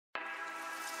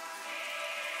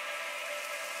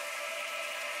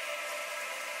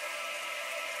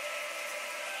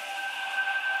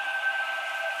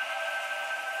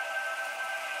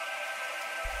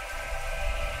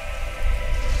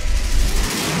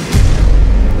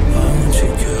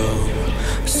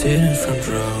sitting front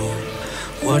row,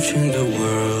 watching the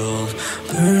world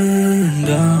burn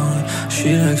down.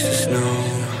 She likes the snow,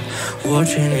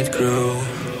 watching it grow.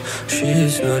 She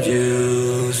is not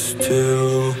used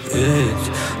to it.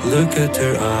 Look at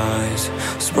her eyes,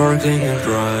 sparkling and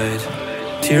bright,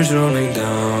 tears rolling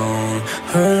down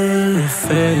her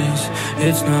face.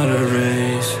 It's not a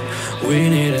race, we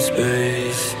need a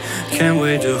space. Can't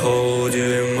wait to hold you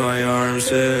in my arms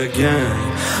again.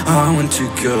 I want to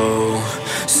go,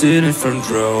 sit in front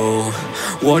row,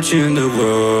 watching the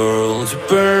world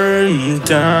burn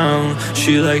down.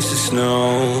 She likes the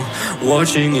snow,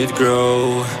 watching it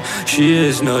grow. She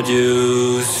is not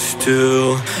used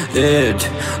to it.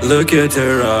 Look at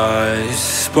her eyes,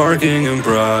 sparkling and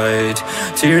bright,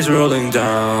 tears rolling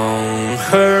down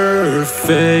her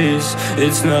face.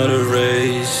 It's not a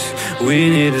race, we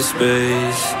need a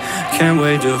space. Can't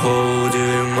wait to hold you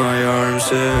in my arms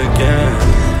again.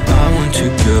 I want to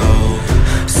go,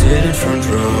 sit in front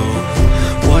row,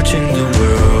 watching the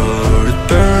world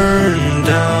burn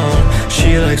down.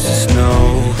 She likes the snow,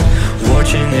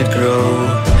 watching it grow.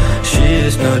 She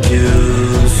is not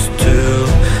used to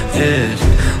it.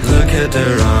 Look at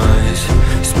her eyes,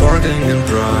 sparkling and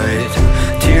bright,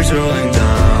 tears rolling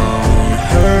down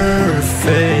her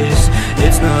face.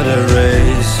 It's not a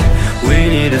race, we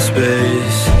need a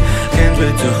space. Can't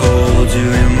wait to hold you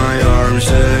in my arms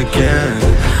again.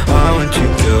 I want to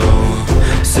go,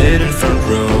 sit in front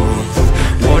row,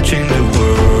 watching the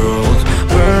world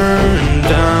burn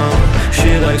down.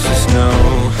 She likes the snow,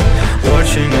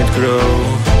 watching it grow.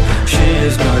 She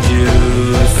is not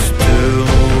used to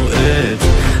it.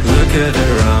 Look at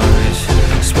her eyes,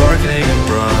 sparkling and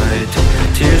bright,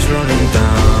 tears rolling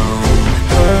down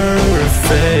her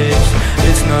face.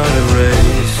 It's not a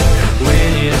race, we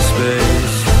need a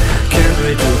space. Can't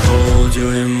wait to hold you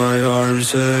in my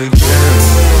arms again.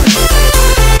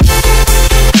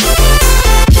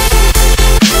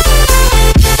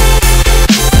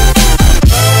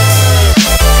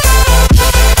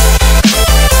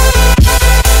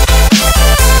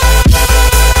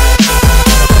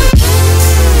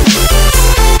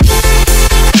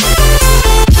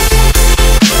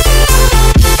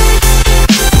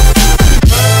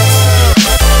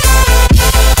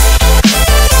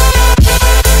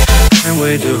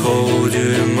 To hold you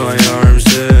in my arms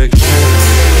again.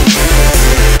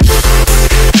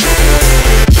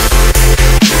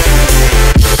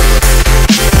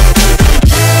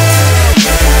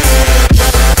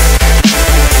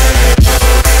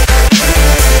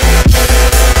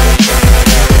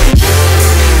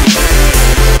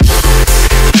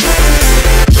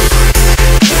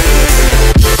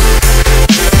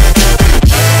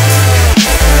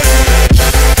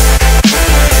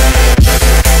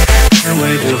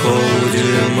 To hold you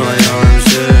in my arms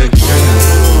again.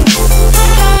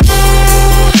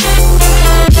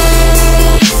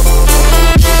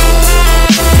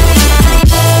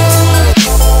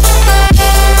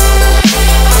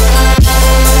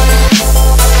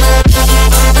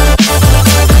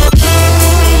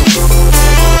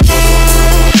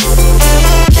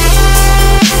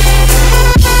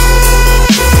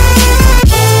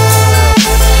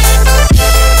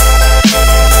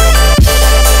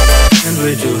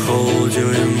 To hold you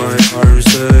in my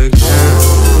arms again.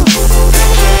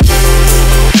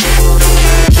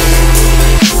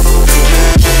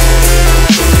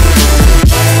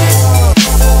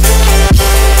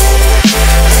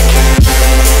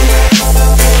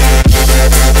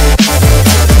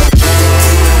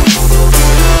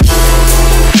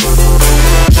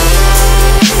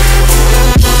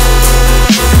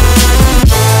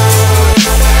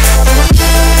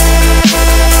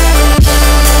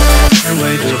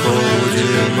 To hold you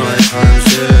in my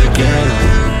arms again,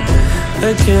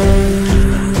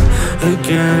 again,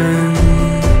 again,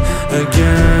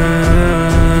 again,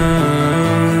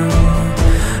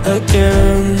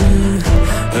 again,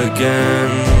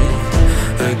 again,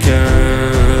 again.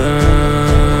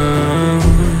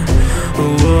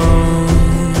 Whoa,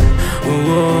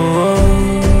 whoa.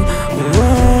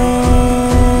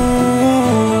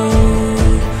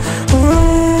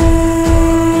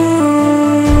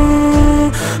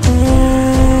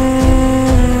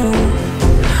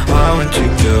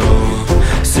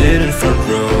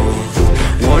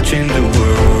 Watching the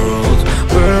world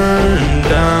burn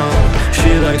down.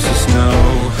 She likes the snow,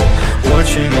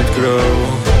 watching it grow.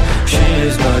 She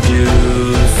is not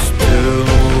used to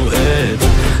it.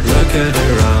 Look at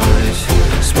her eyes,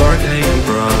 sparkling and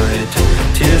bright,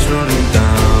 tears rolling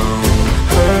down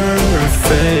her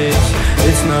face.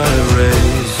 It's not a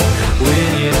race, we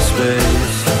need a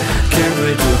space. Can't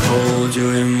wait to hold you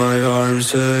in my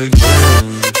arms again.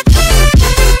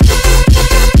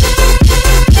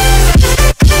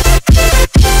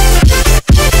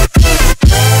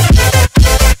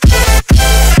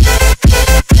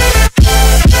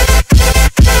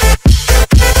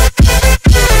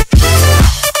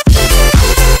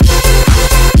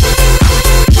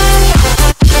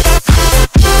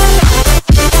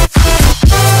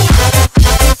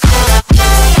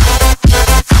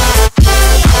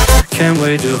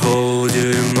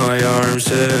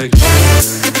 again.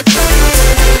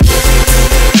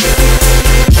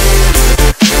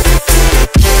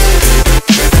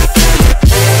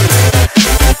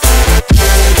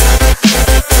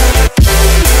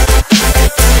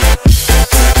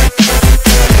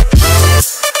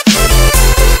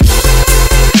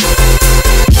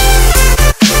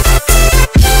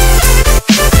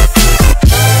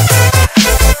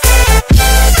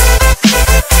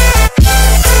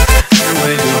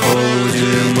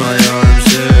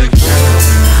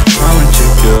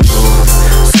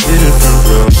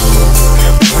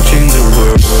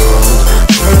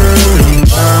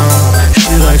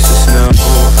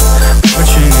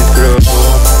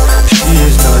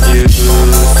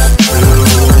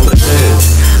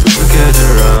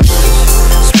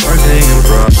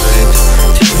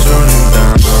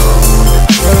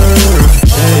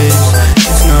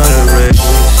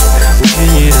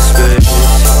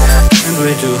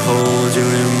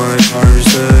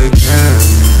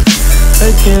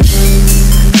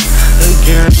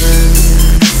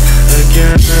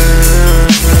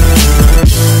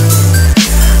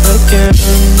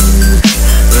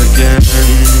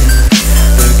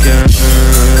 Again.